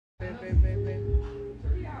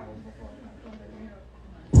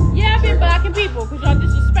Yeah, I've been blocking people because y'all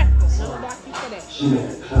disrespectful. I'm gonna block you for that. She make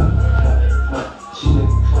it clap, clap, clap. She make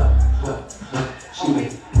it clap, clap, clap. She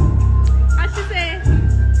make it. I should say.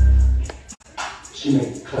 She make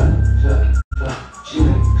it clap, clap, clap. She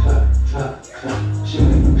make it clap, clap, clap. She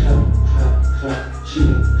make it clap, clap, clap. She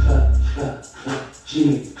make it clap, clap, clap. She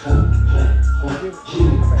make it clap, clap, clap. She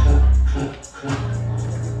make it clap,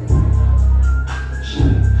 clap, clap. She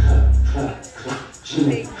make it clap, clap, clap. She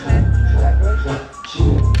make it clap, clap, clap. She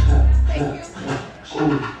make it clap, clap,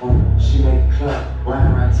 clap. Ooh, she make it clap.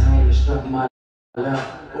 Riding around town, you struck my lap.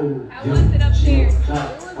 Ooh, yeah. She make it clap.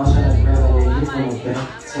 I'm trying to grab her, then hit from the back.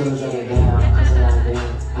 Toes over down, I said I'm down.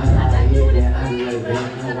 I hit that, I be like that.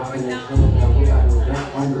 I'm walking that club, now we got no back.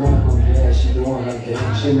 I'm growing, I'm bad, she doing her thing.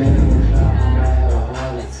 She making it clap, I might have a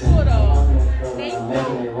heart attack. I'm walking that club, I'm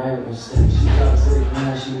making it rain with sex. She drops to the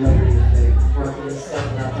ground, she making it fake. Work for the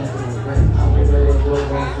second, I think it's great. I'm ready to go,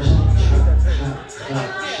 going for she clap, clap, clap.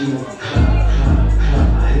 She make it clap, clap, clap.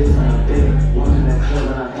 I hit from the back, walking that club,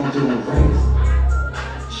 and I ain't doing race.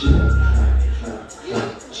 She make it clap, clap,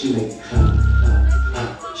 clap. She make it clap, clap,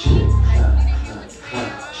 clap. She make it clap, clap,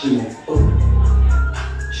 clap. She make it,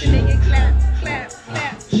 she make it clap, clap,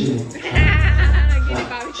 clap. She make it clap. Get it,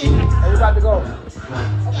 Bobby. Hey, we about to go.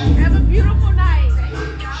 Have a beautiful night.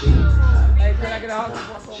 Hey, can I get a hug?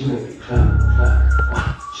 She make it clap, clap,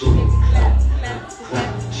 clap. She make it clap, clap,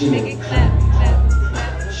 clap. She make it clap, clap,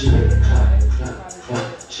 clap. She make it clap, clap,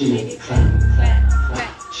 clap. She make it clap, clap,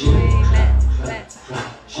 clap. She make it clap, clap, clap.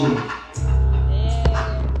 She make it.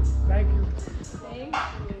 Thank you. Thank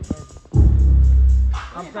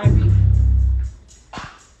I'm thankful.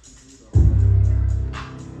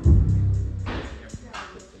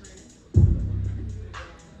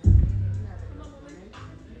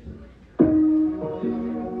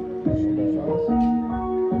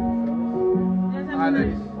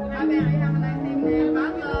 Have a nice evening. Bye,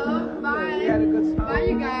 love. Bye. We had a good time. Bye,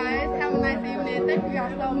 you guys. Have a nice evening. Thank you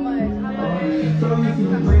guys so much. I love you. Thank you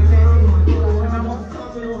guys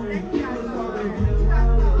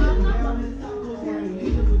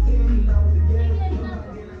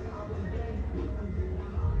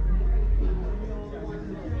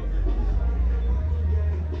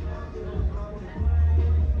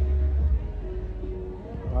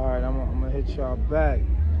All right, I'm gonna hit y'all back.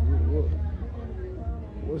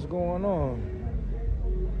 What's going on?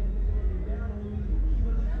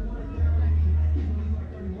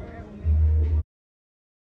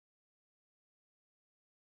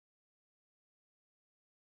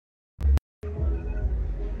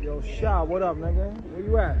 Yo, Sha, what up, nigga? Where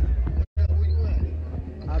you at?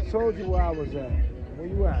 I told you where I was at. Where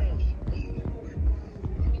you at?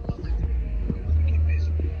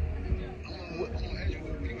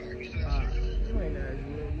 You ain't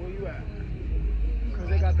asking where you at? Because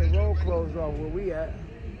they got the road closed off. Where we at?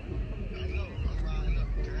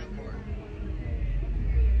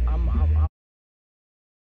 I'm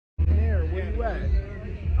near. Where you at?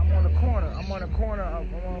 I'm on the corner. I'm on the corner of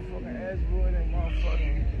motherfucking Edgewood and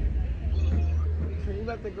motherfucking. Can you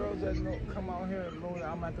let the girls that know come out here and know that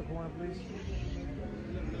I'm at the corner, please?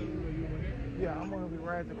 Yeah, I'm gonna be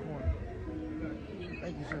right at the corner.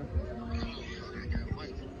 Thank you, sir.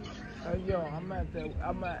 Yo, I'm at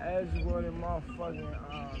Edgewood and motherfucking,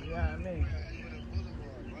 yeah, I mean.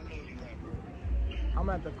 I'm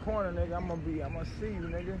at the corner, nigga. I'm gonna see you,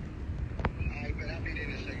 nigga. Alright, bet. I'll be there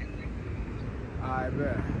in a second. Alright,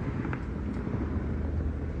 bet.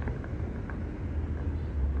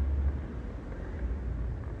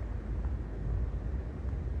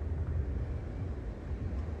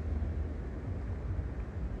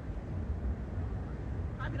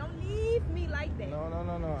 Bobby, don't leave me like that. No.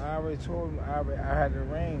 I already told him. I had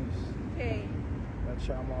arranged. Okay. That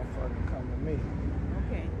y'all motherfucking come to me.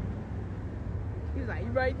 Okay. He was like,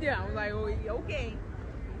 you right there. I was like, oh, okay.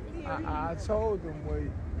 I told them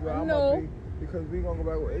where I'm gonna be because we gonna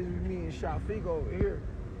go back. It's me and Shafiq over here.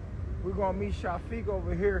 We're gonna meet Shafiq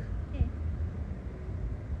over here.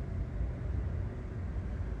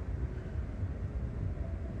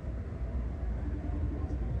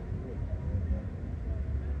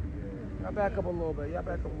 Y'all back up a little bit. Y'all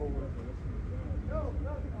back up a little bit.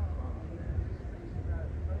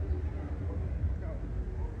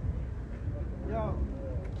 Yo.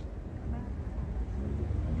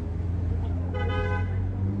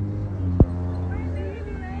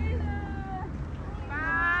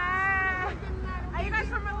 Bye. Are you guys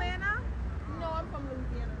from Atlanta? No, I'm from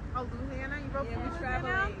Louisiana. Oh, Louisiana? You both from we're Louisiana?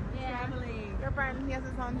 traveling. Yeah. Traveling. Your friend, he has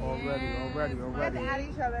his own Already. We have to add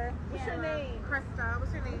each other. What's your Yeah. name? Krista.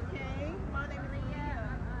 What's your name? Okay. My name is Leah.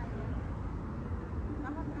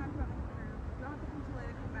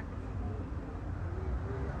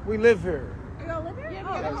 We live here. You all live here? Yeah,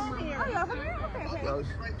 Oh, we that's live here. here. Oh, y'all from here? Okay. Yo,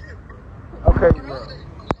 okay,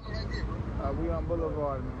 bro. We on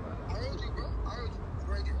Boulevard.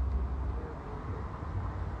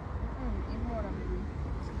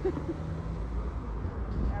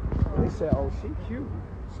 They said, oh, she cute.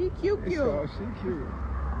 She cute, They cute. said, oh, she cute.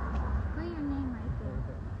 Put your name right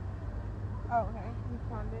there. Oh, okay. You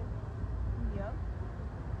found it. Yep.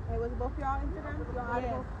 Hey, was it both of y'all Instagram? Y'all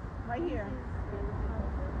Yes. right here.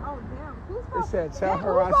 Oh, damn. Who's They said, tell Damn,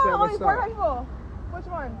 her I who's said, following what's only 4 up. people? Which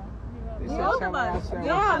one? They said, Both tell of her I us. said, Damn,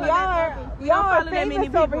 what's up. y'all are follow that many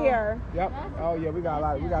famous over people. here. Yep. Oh, yeah, we got a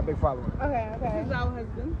lot. We got a big following. Okay, okay. Who's our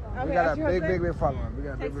husband? Okay, We got that's a your big, husband? big following. We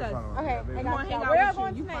got a big, Text big us. following. Okay, Yeah, big, I big got hang y'all. out Where y'all with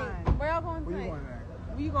going you, you tonight? fine. Where y'all going Where you tonight? going at?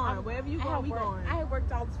 Where you going? Wherever you going, we going. I have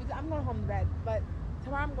worked all this week. I'm going home to bed, but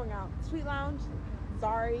tomorrow I'm going out. Sweet Lounge,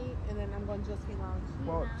 Zari, and then I'm going to Jill Sweet Lounge.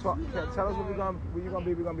 Well, tell us where you gonna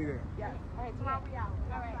be. We gonna be there. Yeah. All right, tomorrow we out.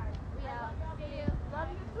 All right. We out. See you. Love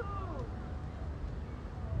you too.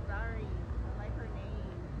 Sorry. I like her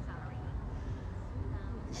name. Sorry.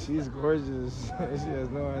 She's gorgeous. She has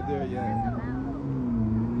no idea yet.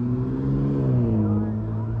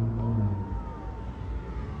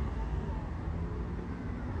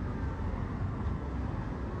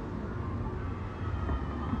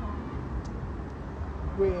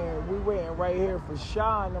 We waiting right here for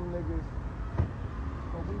Shaw and them niggas.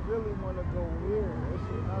 But we really want to go here. It's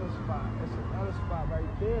another spot. It's another spot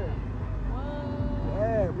right there. What?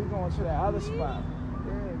 Yeah, we going to that other spot.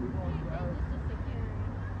 Yeah, we going to the other.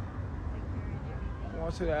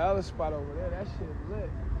 Going to that other spot over there. That shit lit.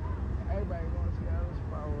 Everybody going to that other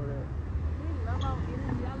spot over there. We love our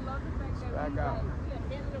energy. I love the fact that Back we out.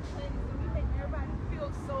 like in the place, so we make everybody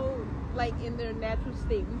feel so like in their natural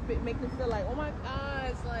state. We make them feel like, oh my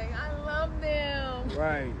gosh, like I love them.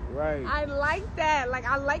 Right, right. I like that. Like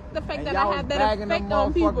I like the fact And that y'all I have was that bagging them effect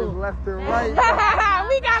on people. motherfuckers left and right.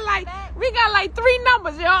 we got like 3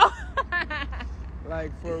 numbers, y'all.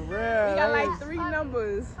 Like for real. We that got like was- 3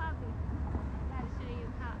 numbers. Poppy, I gotta show you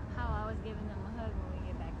how I was giving them a hug when we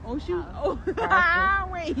get back to Oh the shoot! house. Oh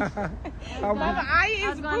wait. How Mama many- Aya I is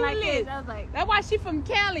was going like ruthless. this. I was like, That's why she from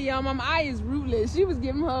Cali, y'all. Mama Aya is ruthless. She was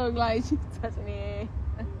giving hugs like she was touching it.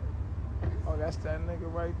 Oh, that's that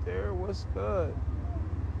nigga right there. What's good?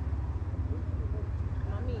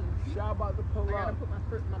 Mommy, Y'all about to pull I gotta up. put my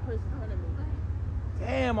purse in front of me.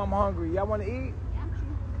 Damn, I'm hungry. Y'all want to eat? yeah.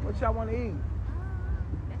 What y'all want to eat?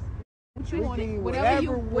 What We you want? can eat Whatever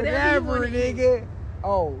you want to eat. nigga.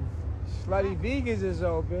 Oh, Slutty Vegans is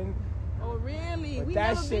open. Oh really? But We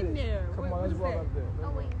that never shit been is. there. Come What- on, let's what walk is up there. Oh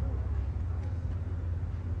wait.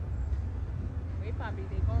 Wait, Poppy,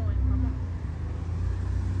 they going.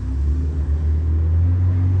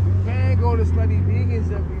 We can go to Slutty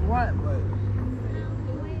Vegans if we want, but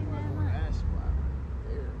Wait, that spot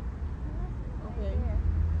there. Okay.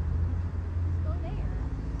 let's go there.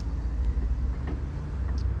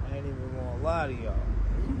 I ain't even gonna lie to y'all.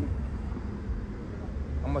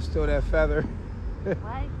 I'm gonna steal that feather.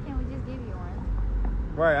 Why can't we just give you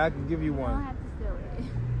one? Right, I can give you You don't one. have to steal it.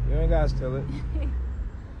 You ain't gotta steal it. We'll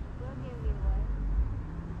give you one.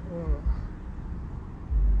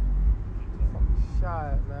 Fucking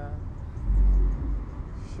shy, man.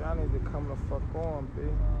 Shy need to come the fuck on, B.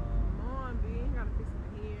 Come on, B. You gotta fix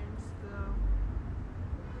my hair and stuff.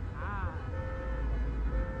 Ah.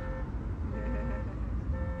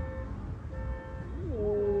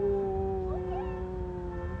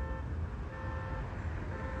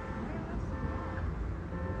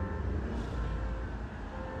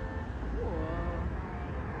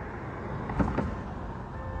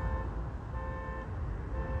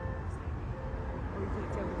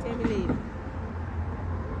 Tell me later.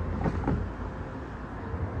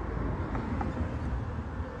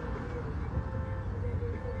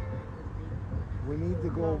 We need to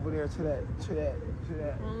go over there to that.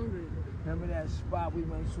 Hungry. Remember that spot we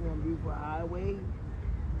went to on Buford Highway?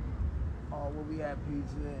 Oh, where we had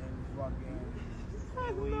pizza and fucking. It's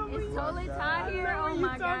totally tied here. Oh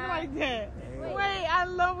my god. Like that. Wait. Wait, I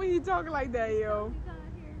love when you talking like that, yo.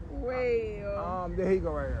 Wait, yo. There he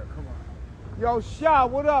go right here. Come on. Yo, Shaw,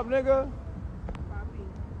 what up, nigga?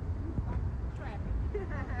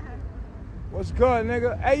 What's good,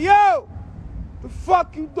 nigga? Hey, yo! The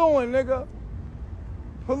fuck you doing, nigga?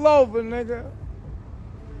 Pull over, nigga.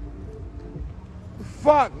 The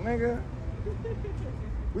fuck, nigga?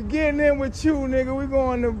 We getting in with you, nigga. We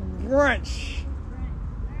going to brunch.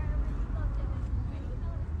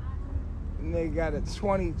 Nigga got a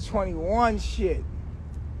 2021 shit.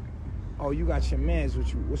 Oh, you got your mans with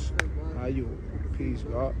you. What's how you? Peace,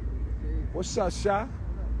 God. What's up, Sha?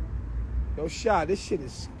 Yo, Sha, this shit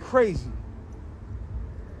is crazy.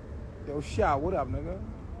 Yo, Shy, what up, nigga?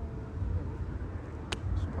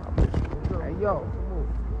 Hey, yo.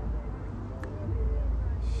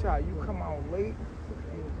 Shy, you come out late.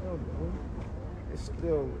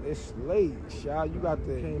 It's late, Shy. You got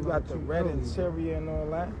the red interior and all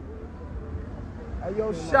that. Hey,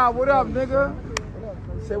 yo, Shy, what up, nigga?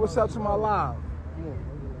 Say what's up to my live.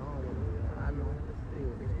 I know.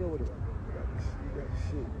 Let's go with it. You got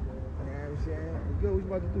shit. You know what I'm saying? Let's go. What you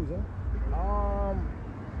about to do, son?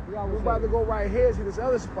 We're about to go right here to this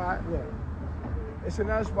other spot. Yeah. It's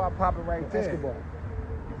another spot popping right there. Escobar.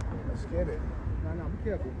 Let's get it. No, be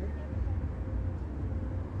careful.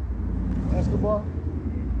 Escobar?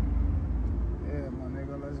 Yeah, my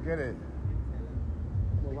nigga, let's get it.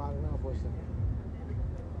 I'm gonna ride around for a second.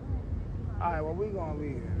 All right, well, we gonna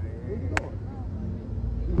leave. Where you going?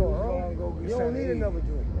 You gonna go get You don't something need to eat. another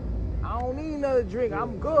drink. I don't need another drink.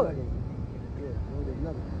 I'm good. Yeah, you need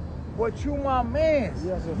another. But you my man.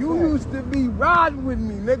 Yes, sir. You used to be riding with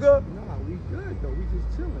me, nigga. Nah, we good though. We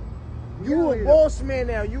just chilling. You a boss man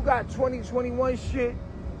now. You got 2021 shit.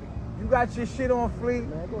 You got your shit on fleek.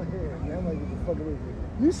 Man, go ahead. Man, I'm gonna get the fuck away from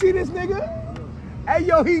you. You see this nigga? Hey,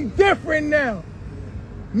 yo, he different now.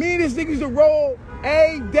 Me and this nigga used to roll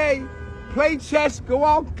every day, play chess, go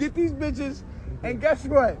out, get these bitches, and guess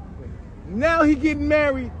what? Now he getting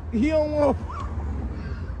married. He don't want.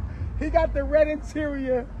 He got the red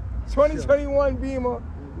interior, 2021 Beamer.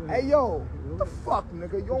 Hey, yo, what the fuck,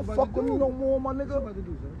 nigga? You don't fuck with me no more, my What you nigga? about to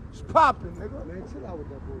do, son? It's popping, nigga. Man, chill out with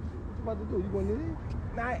that bullshit. What you about to do? You going in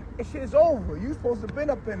Nah, this shit is over. You supposed to been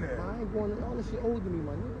up in there? there. I ain't going in. All this shit old to me,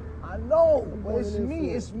 my nigga. I know, I'm but going it's in there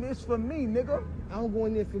me. for It's for me, nigga. I don't go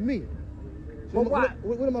in there for me. But why?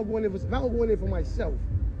 What am I going in for? If I don't go in there for myself,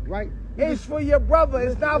 right? It's for your brother.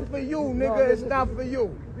 It's not for you, nigga. It's not for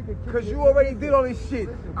you. Because you already did all this shit.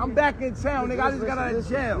 I'm back in town, nigga. I just got out of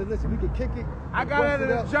jail. Listen, we can kick it. I got out of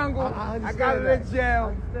the jungle. I got out of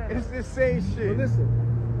jail. It's the same But shit. listen,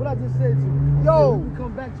 what I just said to you. Yo. When we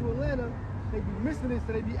come back to Atlanta, they be missing this,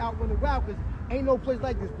 so they be out running wild, because ain't no place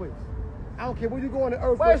like this place. I don't care where you go on the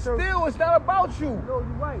earth. But still, it's not about you. No, you're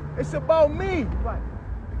right. It's about me. You're right.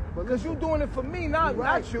 But Because you doing it for me, not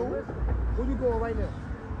right. you. Listen, where you going right now?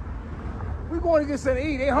 We going to get something to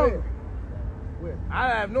eat. They hungry. Where? I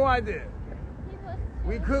have no idea. He was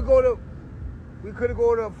We could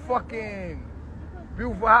go to fucking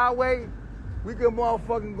Beautiful Highway. We could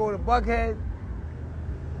motherfucking go to Buckhead.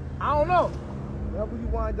 I don't know. Wherever you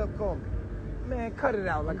wind up, call me. Man, cut it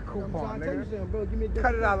out like a I'm coupon, trying to tell you nigga. something, bro. Give me a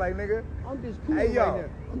Cut it out like nigga. I'm just cooling Hey, yo. right now.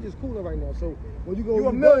 I'm just cooling right now. So when you go, You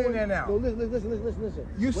a millionaire now. So listen.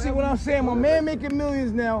 You see Wherever what I'm saying? My listen, man making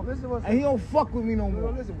millions now, Listen what I'm and he saying. don't fuck with me no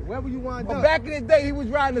more. Listen, wherever you wind But up. back in the day, he was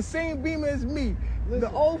riding the same Beamer as me. The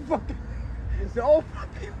Listen. old fucking.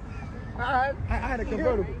 I had a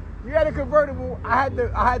convertible. You had a convertible. I had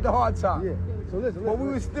the hard top. Yeah. So listen. But we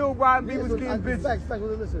was still riding Yeah, Beamers so getting bitches. Facts,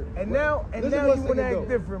 listen. And now Listen you one wanna second, act though.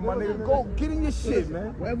 different, my Listen, nigga. Go listen. get in your shit, Listen,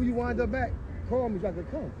 man. Wherever you wind up back, call me so I can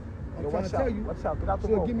come. I'm Yo, trying watch to tell out. you. Watch out. Get out the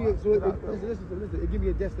So road, give me bro. a, so Get it, out the road. listen. It give me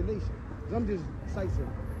a destination. 'Cause I'm just sightseeing.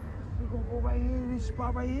 We gonna go right here, this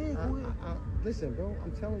spot right here. Go ahead. Listen, bro.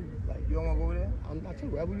 I'm telling you, like, You don't wanna go over there? I'm not telling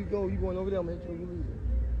you. Wherever you go, you going over there. I'm gonna hit you when you leaving.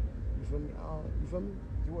 You feel me? You feel me?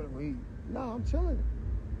 You wanna go eat? No, I'm chilling.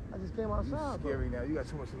 I just came You outside, scary now. You got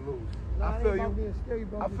too much to lose. Nah, I it feel ain't about you. being scary,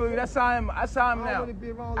 bro. I feel you. That's how I'm. That's how I'm I now. don't wanna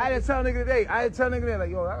be around I had like to tell a nigga today. Like,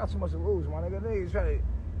 yo, I got too much to lose, my nigga. Niggas trying to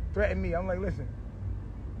threaten me. I'm like, listen.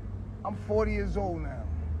 I'm 40 years old now.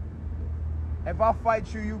 If I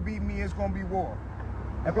fight you, you beat me, it's gonna be war.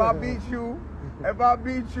 If I beat you,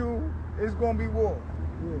 it's gonna be war.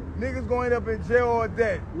 Yeah. Niggas gonna end up in jail or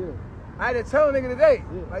dead. Yeah. I had to tell a nigga today.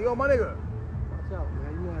 Yeah. Like, yo, my nigga, Watch out,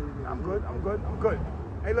 man. You know how you do. I'm good.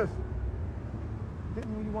 Hey, listen. Hit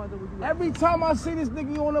me when you wind up with you. Every time I see this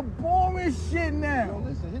nigga, you on the boring shit Yo, now.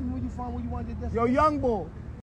 listen. Hit me when you find where you want to get Yo, young boy,